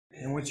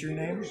And what's your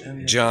name?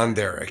 And John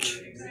Derek.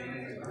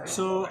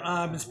 so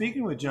I've been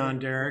speaking with John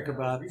Derek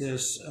about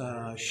this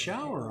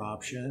shower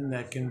option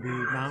that can be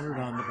mounted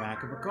on the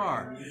back of a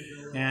car.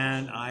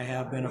 And I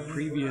have been a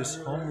previous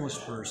homeless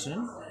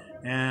person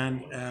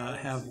and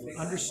have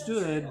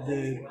understood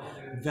the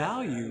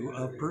value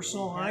of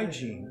personal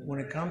hygiene when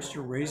it comes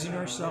to raising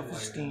our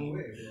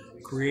self-esteem,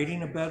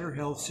 creating a better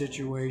health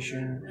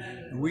situation.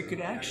 And we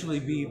could actually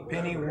be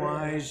penny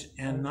wise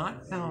and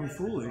not pound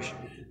foolish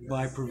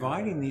by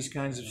providing these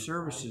kinds of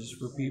services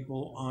for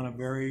people on a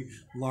very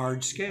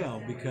large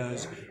scale,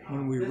 because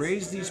when we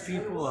raise these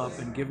people up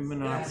and give them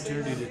an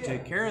opportunity to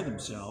take care of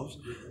themselves,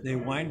 they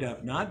wind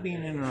up not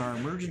being in our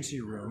emergency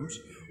rooms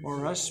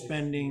or us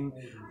spending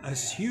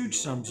huge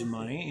sums of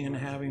money in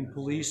having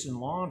police and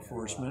law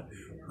enforcement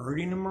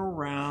herding them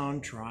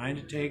around trying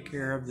to take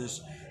care of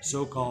this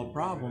so-called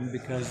problem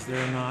because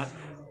they're not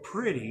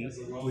pretty.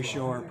 We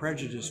show our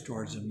prejudice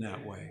towards them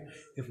that way.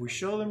 If we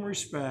show them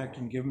respect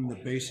and give them the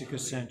basic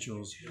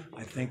essentials,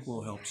 I think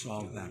we'll help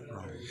solve that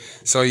problem.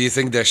 So you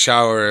think the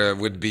shower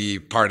would be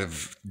part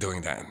of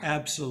doing that?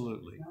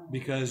 Absolutely,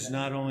 because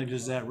not only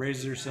does that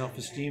raise their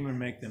self-esteem and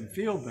make them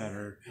feel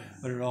better,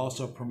 but it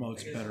also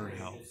promotes better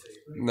health.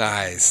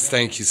 Nice.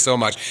 Thank you so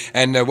much.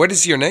 And what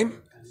is your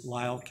name?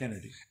 Lyle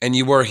Kennedy, And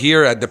you were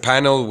here at the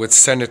panel with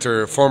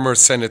former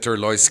Senator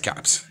Lois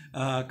Capps,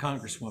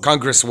 Congresswoman.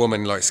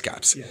 Congresswoman Lois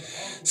Capps.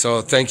 Yes,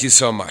 So thank you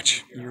so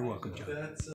much. you're welcome, John.